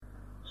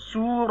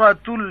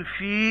सूरतुल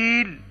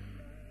feel.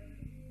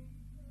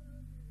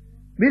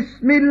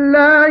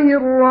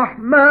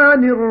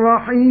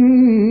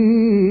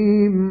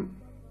 बिस्मिल्लाहिर्रहमानिर्रहीम।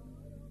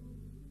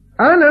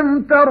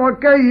 अलम तर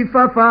कैफ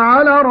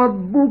फ़अल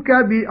रब्बुक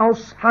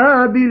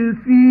बिअस्हाबिल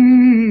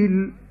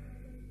फील।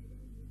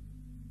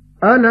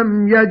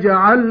 अलम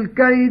यजअल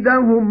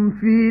कैदहुम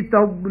फी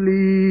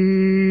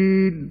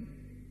तضलील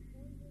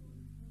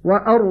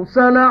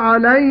وأرسل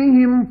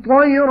عليهم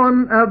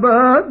طيرا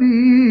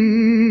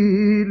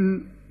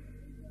أبابيل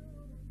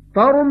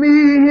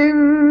ترميهم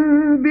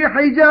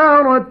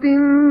بحجارة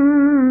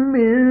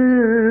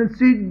من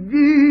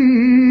سجيل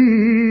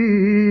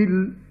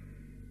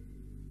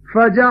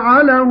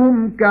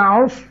فجعلهم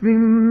كعصف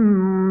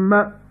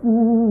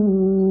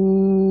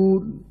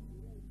مأكول۔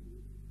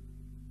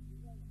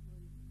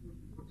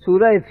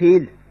 सूरह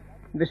फील।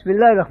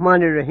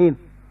 बिस्मिल्लाहिर्रहमानिर्रहीम।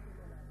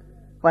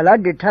 भला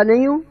डिठा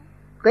नहीं हूं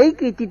कई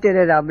कीती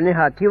तेरे रब ने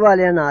हाथी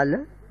वालियां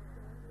नाल।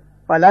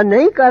 भला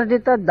नहीं कर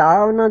दिता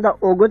दा उन्हां दा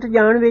उगत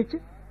जाण विच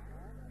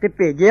ते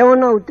भेजिया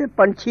उन्हां उत्ते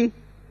पंछी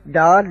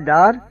डार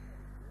डार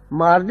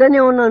मारदे ने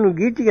उन्हां नूं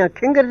गीटियां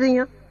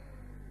खिंगरदियां।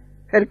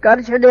 फिर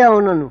कर छड्डिया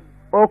उन्हां नूं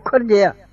औखर जिहा